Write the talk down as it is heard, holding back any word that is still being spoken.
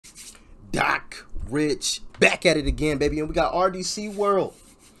Doc Rich back at it again, baby, and we got RDC World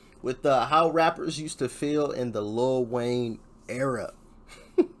with how rappers used to feel in the Lil Wayne era.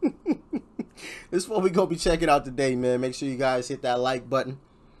 This is what we gonna be checking out today, man. Make sure you guys hit that like button.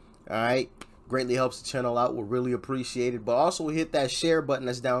 All right, greatly helps the channel out. We'll really appreciate it. But also hit that share button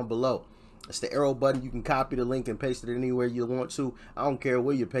that's down below. It's the arrow button. You can copy the link and paste it anywhere you want to. I don't care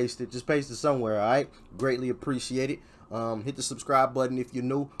where you paste it. Just paste it somewhere, all right? Greatly appreciate it. Hit the subscribe button if you're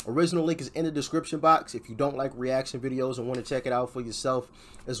new. Original link is in the description box if you don't like reaction videos and want to check it out for yourself,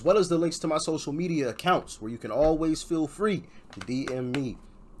 as well as the links to my social media accounts where you can always feel free to DM me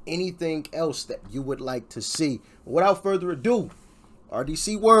anything else that you would like to see. Without further ado,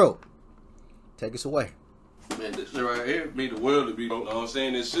 RDC World, take us away. Man, this shit right here mean the world to be. You know what I'm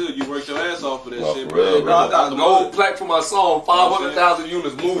saying? It should. You worked your ass off for that shit, bro. Bro, I got a gold plaque for my song. 500,000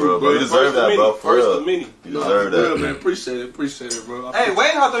 units moving, bro. You deserve that, bro. First the mini. You deserve that. Man, appreciate it, bro. Hey,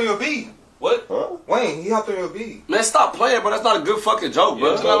 Wayne hopped on your beat. What? Huh? Wayne, he hopped on your beat. Man, stop playing, bro. That's not a good fucking joke,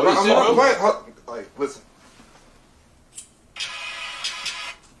 bro. That's not I'm shit, bro. Like, listen.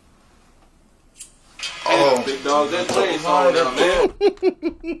 Oh, big dog, that playing song now, man.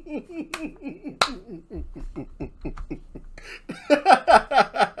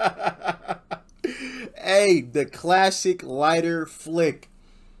 Hey, the classic lighter flick.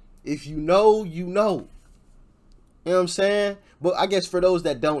 If you know, you know. You know what I'm saying? But I guess for those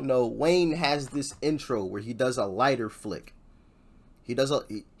that don't know, Wayne has this intro where he does a lighter flick. He does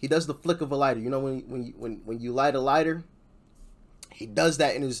the flick of a lighter. You know when you light a lighter, he does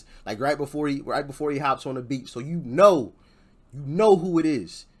that in his, like, right before he hops on the beat. So you know who it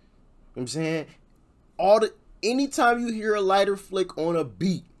is. You know what I'm saying? Anytime you hear a lighter flick on a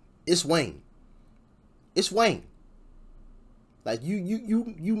beat, it's Wayne. It's Wayne. Like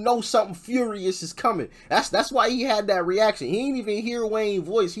you know something furious is coming. That's why he had that reaction. He didn't even hear Wayne's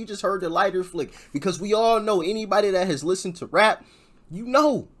voice. He just heard the lighter flick. Because we all know, anybody that has listened to rap, you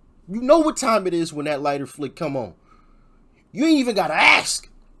know what time it is when that lighter flick come on. You ain't even gotta ask.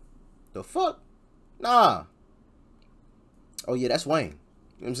 The fuck? Nah. Oh yeah, that's Wayne. You know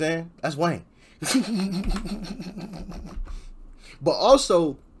what I'm saying? That's Wayne. But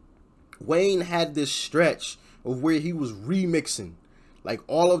also, Wayne had this stretch of where he was remixing like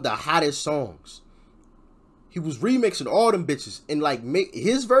all of the hottest songs. He was remixing all them bitches, and like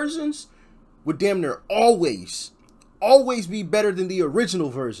his versions would damn near always be better than the original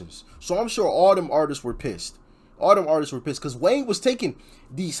versions. So I'm sure all them artists were pissed. All them artists were pissed because Wayne was taking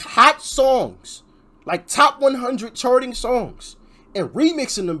these hot songs, like top 100 charting songs, and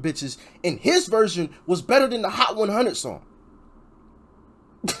remixing them bitches, and his version was better than the Hot 100 song.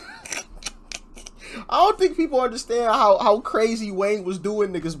 I don't think people understand how crazy Wayne was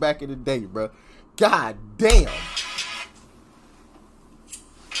doing niggas back in the day, bro. God damn.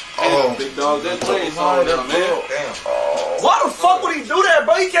 Oh, big dog, that playing song now, man. Damn. Oh. Why the fuck would he do that,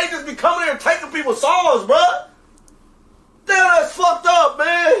 bro? He can't just be coming here and taking people's songs, bro. Damn, that's fucked up,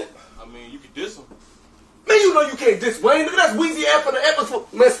 man. I mean, you can diss him. Man, you know you can't diss Wayne. Look at that Weezy F in the F is for.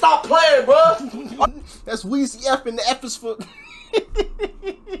 Man, stop playing, bro. That's Weezy F in the F is for.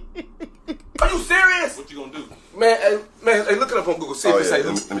 Are you serious? What you gonna do? Man, hey, look it up on Google. See if it say.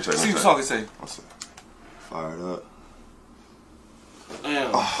 Let me try. See what song it say. Fired up.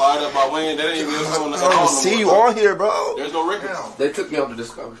 Damn, fired up by Wayne. That ain't even on the. I don't even see you on here, bro. There's no record. They took me off the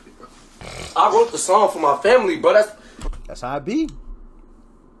discography, bro. I wrote the song for my family, bro. That's how it be.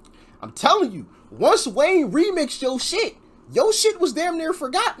 I'm telling you, once Wayne remixed your shit was damn near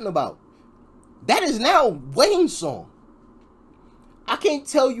forgotten about. That is now Wayne's song. I can't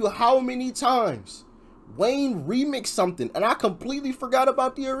tell you how many times Wayne remixed something and I completely forgot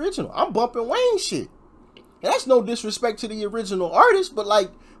about the original. I'm bumping Wayne shit. And that's no disrespect to the original artist, but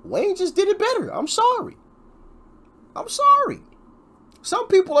like, Wayne just did it better. I'm sorry. I'm sorry. Some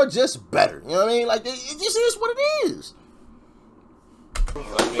people are just better. You know what I mean? Like, it just is what it is.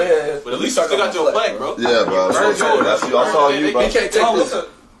 Man, but at least you still got your plaque, bro. Yeah, bro. That's you. I saw you, bro. You can't take this.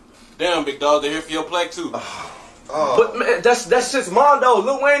 Damn, big dog, they're here for your plaque too. But man, that's just mine though.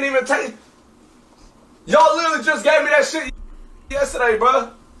 Lil Wayne even take. Y'all literally just gave me that shit yesterday,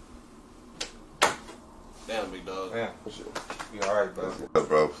 bro. Damn, big dog. Yeah, for sure. You alright, bro? Yeah,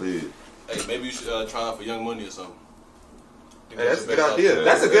 bro, please. Hey, maybe you should try out for Young Money or something. Hey, that's a good idea.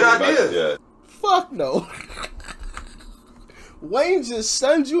 That's a good idea. Yeah. Fuck no. Wayne just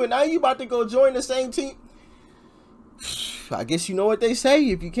sunned you, and now you about to go join the same team. I guess you know what they say.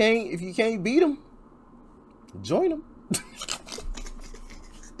 If you can't beat them, join them.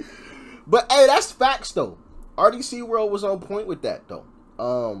 But hey, that's facts though. RDC World was on point with that though.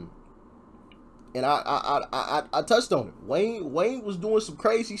 And I touched on it. Wayne was doing some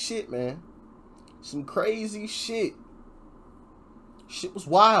crazy shit, man. Some crazy shit. Shit was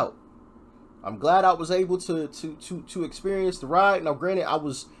wild. I'm glad I was able to experience the ride. Now, granted, I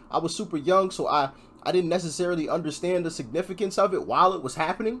was super young, so I didn't necessarily understand the significance of it while it was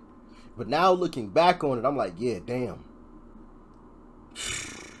happening. But now looking back on it, I'm like, yeah, damn.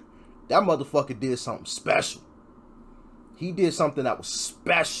 That motherfucker did something special. He did something that was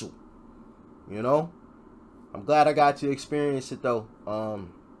special. You know? I'm glad I got to experience it though.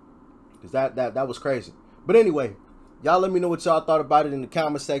 Cause that was crazy. But anyway, y'all let me know what y'all thought about it in the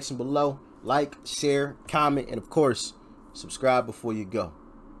comment section below. Like, share, comment, and of course, subscribe before you go.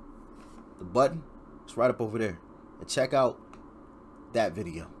 The button is right up over there. And check out that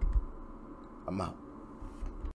video. I'm out.